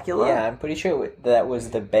Count Chocula. Yeah, I'm pretty sure that was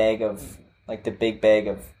the bag of, like the big bag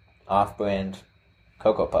of off-brand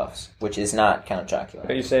Cocoa Puffs, which is not Count Are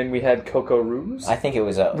Chocula. you saying we had Coco Roos? I think it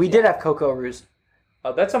was those. We did have Cocoa Roos.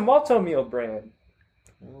 That's a malto meal brand,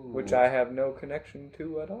 Ooh. which I have no connection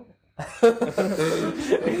to at all.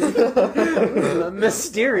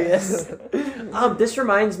 Mysterious. This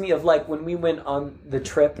reminds me of like when we went on the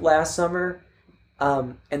trip last summer,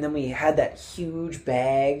 and then we had that huge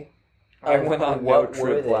bag. I went on no what were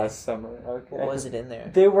trip they? last summer. Okay. What was it in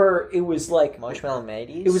there? It was like Marshmallow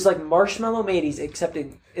Mateys? it was like marshmallow mateys, except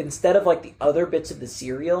instead of like the other bits of the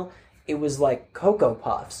cereal, it was like Cocoa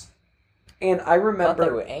Puffs. And I I thought remember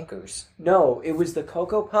they were anchors. no, it was the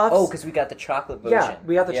Cocoa Puffs. Oh, because we got the chocolate version. yeah,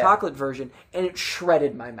 we got the Yeah. chocolate version, and it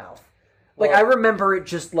shredded my mouth. Like Well- I remember it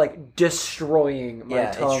just like destroying my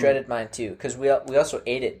Yeah, tongue. it shredded mine too. Because we also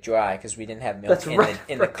ate it dry because we didn't have milk That's in right,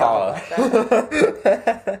 the in the forgot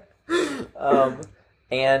car.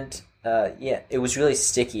 Yeah, it was really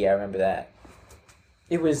sticky. I remember that,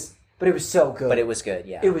 It was, but it was so good. but it was good.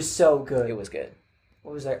 Yeah, It was so good. It was good.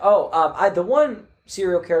 What was I? Oh, the one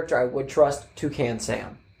serial character I would trust, Toucan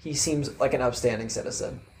Sam. He seems like an upstanding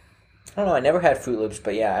citizen. I don't know. I never had Fruit Loops,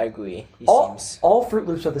 but yeah, I agree. He All seems. Fruit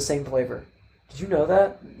Loops are the same flavor. Did you know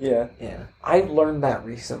that? Yeah. Yeah. I learned that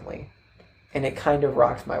recently, and it kind of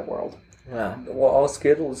rocked my world. Wow. Well, all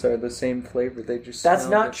Skittles are the same flavor. They just That's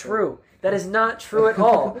smell not different. true. That is not true at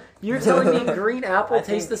all. You're telling me green apple I think-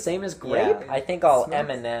 tastes the same as grape? Yeah, I think all Smells-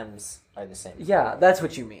 M&Ms are the same. Yeah, that's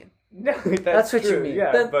what you mean. No, That's what you true, mean.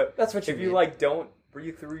 Yeah, That- that's what you if mean. you like don't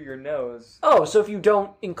breathe through your nose. Oh, so if you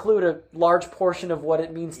don't include a large portion of what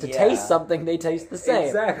it means to Yeah. taste something, they taste the same.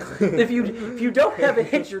 Exactly. If you don't have it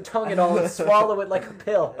hit your tongue at all and swallow it like a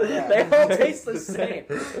pill, they all taste the same.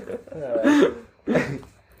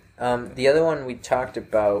 The other one we talked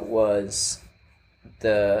about was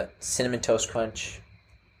the Cinnamon Toast Crunch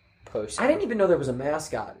person. I didn't even know there was a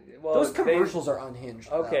mascot. well, Those commercials are unhinged.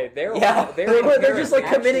 though. Okay, they're Yeah. They're just like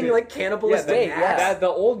actually- committing like cannibalistic yeah, acts. the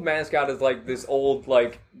old mascot is like this old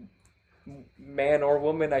like man or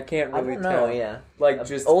woman. I can't I really don't tell. know. Yeah, Like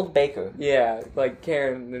just old baker. yeah, like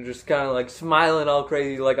Karen. They're just kind of like smiling all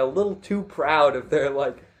crazy, like a little too proud of their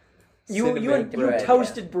like. You cinnamon bread.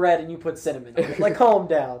 toasted bread and you put cinnamon in it. Like, calm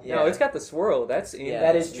down. Yeah. No, it's got the swirl. That's in Yeah,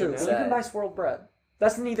 That is true. you know? Well, you can buy swirled bread.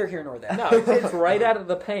 That's neither here nor there. No, it's right out of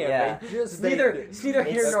the pan. Yeah. They just It's neither it's here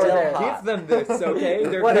It's nor still there. hot. Give them this, okay?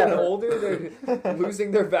 They're Whatever. getting older. They're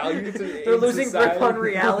losing their value. They're losing grip on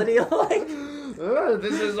reality. Like,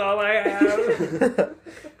 This is all I have.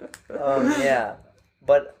 Yeah,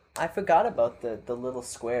 but I forgot about the little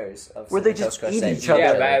squares of Where they Cinnamon just Toast eat Crust each that other. eat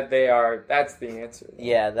Yeah, each that they are. That's the answer.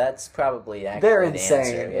 Yeah, that's probably actually They're the insane,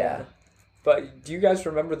 answer. yeah. But do you guys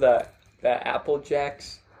remember the Apple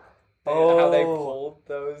Jacks? How they pulled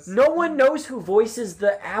those? no one knows who voices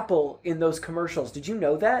the apple in those commercials. Did you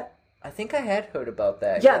know that? I think I had heard about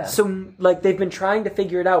that. Yeah, so like they've been trying to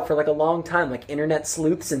figure it out for like a long time, like internet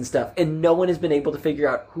sleuths and stuff, and no one has been able to figure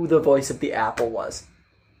out who the voice of the apple was.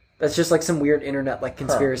 That's just like some weird internet like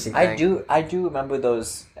conspiracy thing. I do remember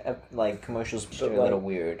those like commercials being a like- little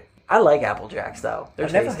weird. I like Apple Jacks though. They're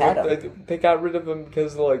I've never tasty. had 'em. They got rid of them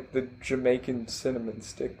because of like the Jamaican cinnamon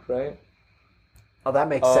stick, right? Oh, that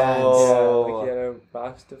makes Oh. Yeah, like you know,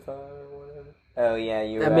 Rastafari or whatever. Oh yeah,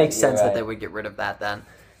 you're sense. That right, makes you're sense that right. they would get rid of that then.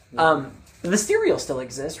 The cereal still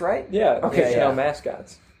exists, right? Yeah, Okay, okay, yeah. no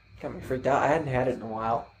mascots. Got me freaked out. I hadn't had it in a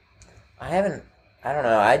while. I don't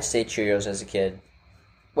know. I'd say Cheerios as a kid.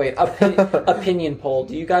 Wait, opinion poll.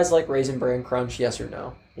 Do you guys like Raisin Bran Crunch? Yes or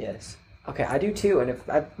no? Yes. Okay, I do too, and it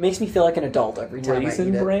makes me feel like an adult every time I Raisin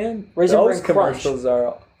eat it. Bran? Raisin Those Bran Crunch. commercials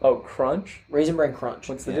are Crunch. Raisin Bran Crunch.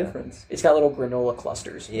 What's the Yeah. difference? It's got little granola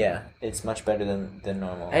clusters. Yeah, it's much better than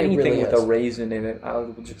normal. Anything really with is. a raisin in it, I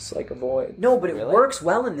would just like avoid. No, but it Really? works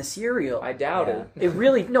well in the cereal. I doubt Yeah. it. It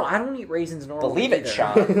really no. I don't eat raisins normally. Believe it, either.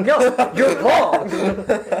 Sean. No, you're wrong.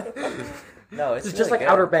 No, it's It's just really like good.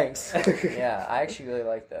 Outer Banks. Yeah, I actually really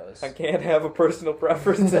like those. I can't have a personal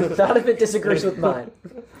preference. Not if it disagrees with mine.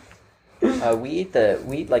 We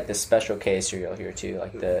eat like the Special K cereal here too,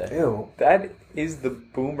 like the Ew. That is the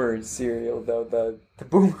Boomer cereal, though. the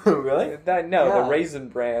Boomer. Really? The Yeah. Raisin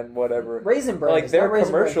Bran, whatever. Raisin Bran. Like is their not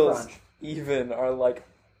Raisin Bran commercials Crunch. even are like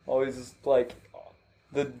always like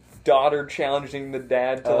the daughter challenging the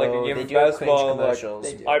dad to like a Oh, game they of do have basketball. cringe And, like, commercials.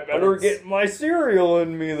 They do. I but better it's- get my cereal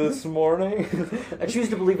in me this morning. I choose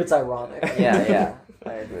to believe it's ironic. Yeah,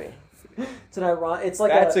 I agree. It's an ironic. It's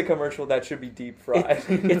like That's a commercial that should be deep fried.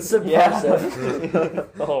 It's subversive.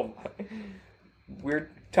 Oh my. We're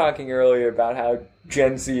talking earlier about how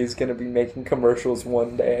Gen Z is going to be making commercials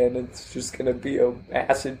one day and it's just going to be a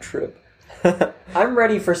acid trip. I'm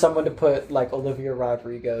ready for someone to put like Olivia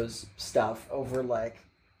Rodrigo's stuff over like.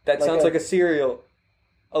 That Like sounds a- like a cereal.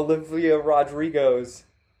 Olivia Rodrigo's.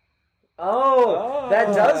 Oh, that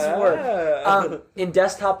does work. yeah. In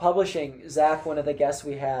desktop publishing, Zach, one of the guests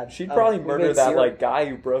we had, She'd probably we murder made that cereal- like guy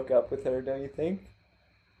who broke up with her, don't you think?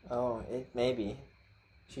 Oh, it maybe.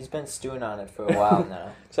 She's been stewing on it for a while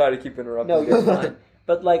now. Sorry to keep interrupting. No, you're fine.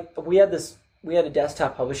 But like we had a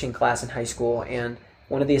desktop publishing class in high school, and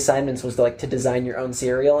one of the assignments was to design your own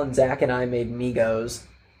cereal, and Zach and I made Migos,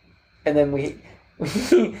 and then we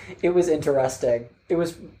it was interesting. It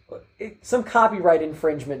was some copyright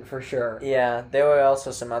infringement for sure. Yeah, there were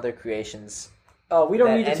also some other creations Oh, we don't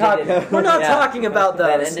that need to talk. ended in- We're not Yeah. talking about those.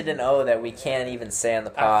 that ended in O that we can't even say on the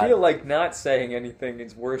pod. I feel like not saying anything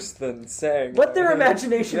is worse than saying. Let their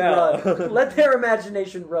imagination Yeah. run. Let their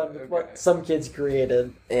imagination run with Okay. what some kids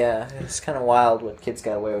created. Yeah, it's kind of wild what kids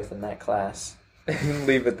got away with in that class.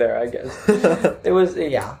 Leave it there, I guess. It was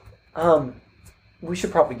yeah. We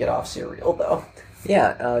should probably get off cereal though.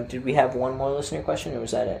 Yeah, did we have one more listener question, or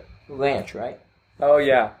was that it? Ranch, right? Oh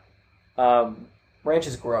yeah. Ranch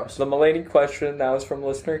is gross. The Mulaney question that was from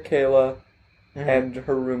listener Kayla Mhm. and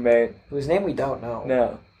her roommate. Whose name we don't know.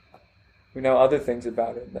 No, we know other things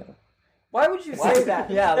about it now. Why would you What? say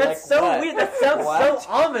that? Yeah, that's like so what? weird. That sounds What? so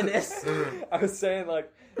ominous. I was saying I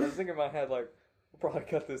was thinking in my head we'll probably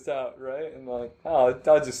cut this out, right? And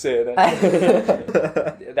I'll just say it.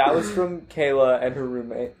 That was from Kayla and her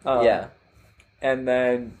roommate. Yeah. And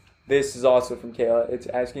then this is also from Kayla. It's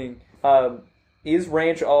asking, is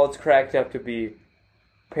ranch all it's cracked up to be?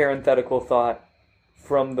 Parenthetical thought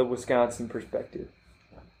from the Wisconsin perspective.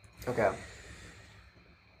 Okay.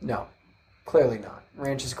 No, clearly not.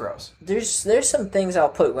 Ranch is gross. There's some things I'll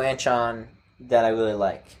put ranch on that I really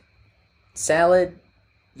like. Salad,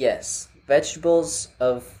 yes. Vegetables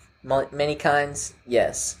of many kinds,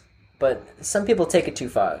 yes. But some people take it too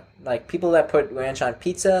far. Like people that put ranch on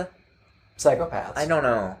pizza, psychopaths. I don't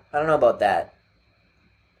know. I don't know about that.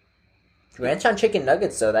 Ranch on chicken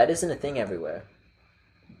nuggets, though, that isn't a thing everywhere.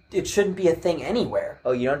 It shouldn't be a thing anywhere.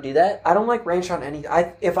 Oh, you don't do that? I don't like ranch on any.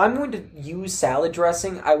 If I'm going to use salad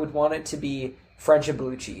dressing, I would want it to be French and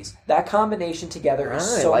blue cheese. That combination together is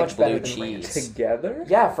I so like much better blue than ranch. cheese. Together?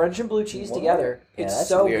 Yeah, French and blue cheese What? together. Yeah, It's that's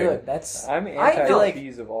so weird. good. That's I'm I feel like-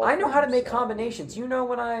 anti-cheese of all I know how to forms, make so. combinations. You know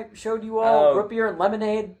when I showed you all Oh. root beer and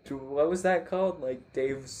lemonade? What was that called? Like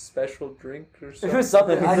Dave's special drink or It something? was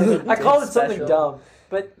something. I called it something Special. dumb.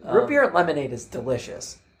 But root Um, beer and lemonade is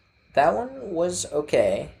delicious. that one was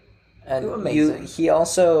okay. And Amazing. he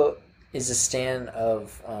also is a stan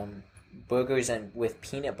of burgers and with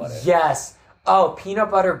peanut butter. Yes. Oh, peanut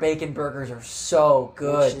butter bacon burgers are so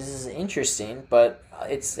good. Which is interesting, but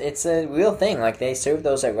it's a real thing. Like they serve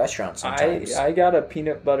those at restaurants sometimes. I got a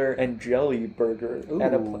peanut butter and jelly burger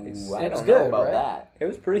at a place. I It don't was know good, about right? that. It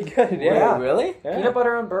was pretty good. Wait, Yeah. really? Yeah. Peanut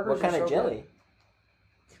butter on burgers. What kind are of so jelly?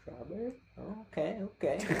 Strawberry? Oh, okay.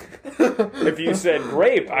 If you said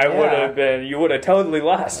grape, you would have totally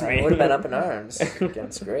lost me. I would have been up in arms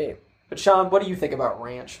against grape. Good. But Sean, what do you think about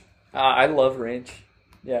ranch? I love ranch.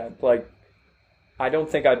 Yeah, like, I don't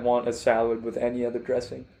think I'd want a salad with any other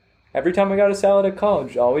dressing. Every time I got a salad at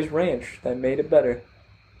college, always ranch. That made it better.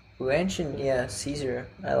 Ranch and Caesar,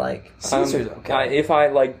 I like. Caesar's okay. If I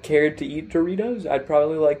like cared to eat Doritos, I'd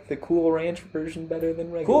probably like the Cool Ranch version better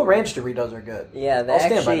than regular. Cool Ranch Doritos are good. Yeah, they I'll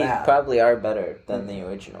stand by actually that. probably are better than the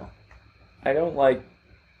original. I don't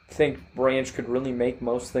think ranch could really make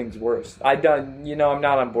most things worse. I'm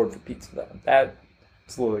not on board for pizza though.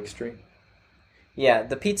 That's a little extreme. Yeah,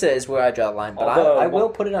 the pizza is where I draw the line, but Although, I will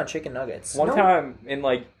put it on chicken nuggets. One time in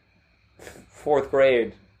like 4th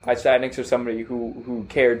grade, I sat next to somebody who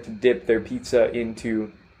cared to dip their pizza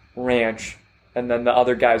into ranch, and then the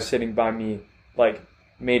other guys sitting by me like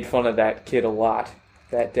made fun of that kid a lot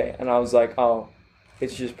that day, and I was like, oh,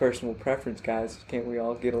 it's just personal preference, guys. Can't we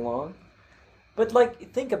all get along? But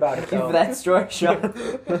like, think about it Give though. that story, Sean.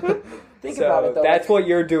 Think So about it though. that's like, what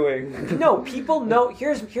you're doing. no, people know.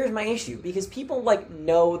 Here's my issue because people like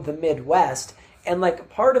know the Midwest, and like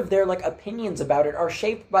part of their like opinions about it are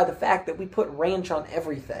shaped by the fact that we put ranch on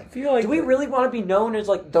everything. feel like Do we really want to be known as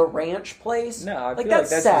like the ranch place? No, I like feel like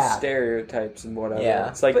that's sad. just stereotypes and whatever. Yeah.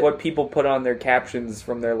 It's like But- what people put on their captions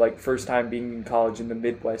from their like first time being in college in the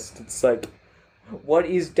Midwest. It's like, what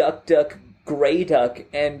is duck duck gray duck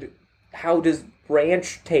and how does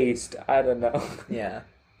ranch taste? I don't know. Yeah.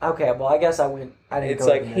 Okay, well I guess I didn't. It's go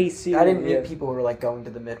to like, the hey, Mid- Siri, I didn't meet yeah. people who were like going to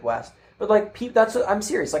the Midwest. But like, I'm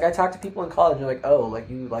serious. Like, I talk to people in college, and they're like, "Oh, like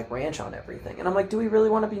you like ranch on everything," and I'm like, "Do we really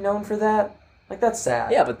want to be known for that? Like, that's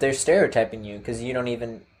sad." Yeah, but they're stereotyping you because you don't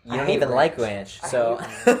even I hate like ranch. ranch. I So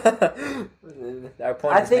our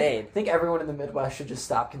point I is think made. think everyone in the Midwest should just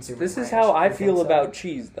stop consuming. This is ranch. how I You think feel so? about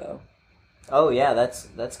cheese, though. Oh yeah, that's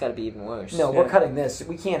got to be even worse. No, Yeah. we're cutting this.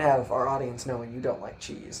 We can't have our audience knowing you don't like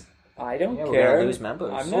cheese. I don't Yeah, we're care. gonna lose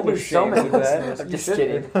members. I'm We'll not lose so ashamed many of that. listeners. I'm You just should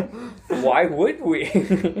kidding. Why would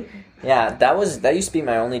we? Yeah, that used to be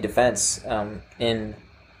my only defense in,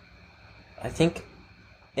 I think,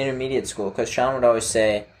 intermediate school. Because Sean would always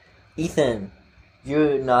say, "Ethan,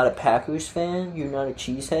 you're not a Packers fan. You're not a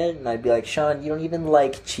cheesehead." And I'd be like, "Sean, you don't even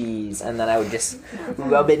like cheese." And then I would just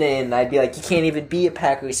rub it in. I'd be like, "You can't even be a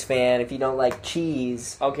Packers fan if you don't like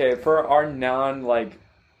cheese." Okay, for our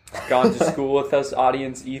gone to school with us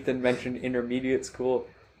audience, Ethan mentioned intermediate school.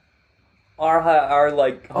 Our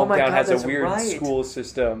like Oh my hometown God, has a that's weird right. school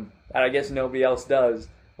system that I guess nobody else does.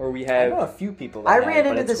 Where we I know a have few people. I that ran have,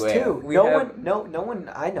 into but it's this rare. too. We No have- one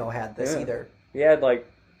I know had this Yeah. either. we had like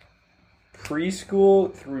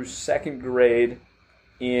preschool through 2nd grade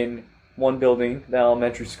in one building, the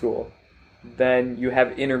elementary school. Then you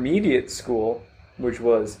have intermediate school, which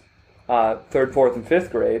was 3rd, 4th, and 5th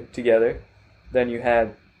grade together. Then you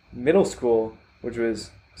had middle school, which was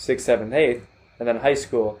 6th, 7th, 8th, and then high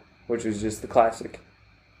school, which was just the classic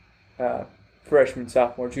freshman,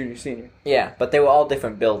 sophomore, junior, senior. Yeah, but they were all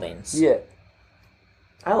different buildings. Yeah.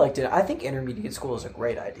 I liked it. I think intermediate school is a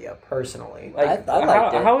great idea, personally. Like, I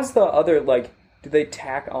liked it. How is the other, like, do they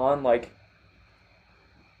tack on, like,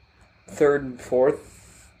 3rd and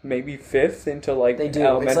 4th, maybe 5th into, like, They do. It's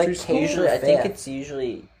elementary like school? Usually, I think Fifth. it's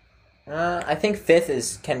usually. I think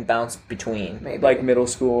fifth can bounce between. Maybe. Like middle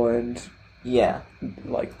school and, Yeah,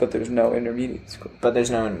 like, but there's no intermediate school. but there's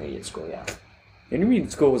no intermediate school. Yeah,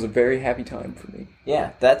 Intermediate school was a very happy time for me.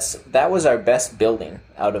 yeah. That was our best building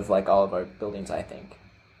out of like all of our buildings. I think.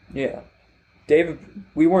 Yeah. Dave,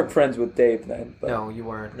 we weren't friends with Dave then, but No, you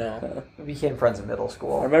weren't. No. We became friends in middle I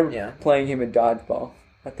school. remember Yeah. playing him in dodgeball.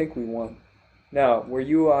 I think we won. No, were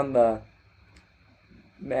you on the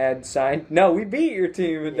mad sign. No, we beat your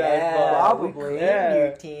team in Yeah, dodgeball. Probably. Yeah.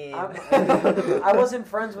 Your team. I wasn't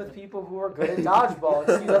friends with people who were good at dodgeball.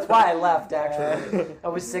 See, that's why I left, actually. I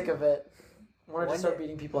was sick of it. I wanted to start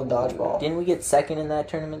beating people in dodgeball. Didn't we get second in that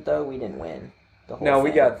tournament though? We didn't win. The whole No, we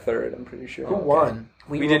thing. got third. I'm pretty sure. Who won?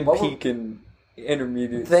 We were- didn't what were- peak in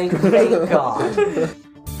intermediate. Thank God.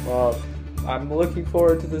 Well, I'm looking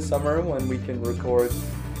forward to the summer when we can record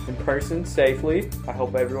in person safely. I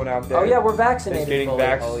hope everyone out there Oh yeah, we're is vaccinated. getting fully.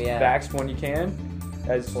 Oh, yeah. vaxxed when you can.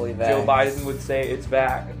 As Fully Joe vaxxed. Biden would say, it's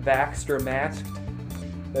vaxxed or masked.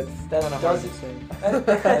 That's That kind of hard to doesn't-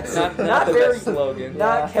 say. That's Not not the very best slogan.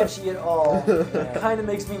 not Yeah. catchy at all. Yeah. Kind of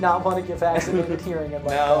makes me not want to get vaccinated hearing it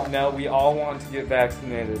like No, that. no, we all want to get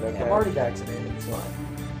vaccinated. Okay, I'm already vaccinated. It's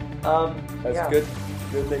fine. that's yeah. good.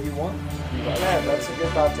 Good that you won. Yeah, that's a good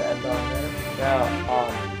thought to end on there. Now,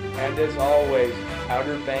 and as always,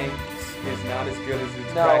 Outer Banks is not as good as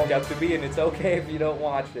it's No. cracked up to be, and it's okay if you don't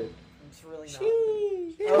watch it. It's really not.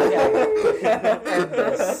 Okay. End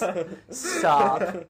this. Stop.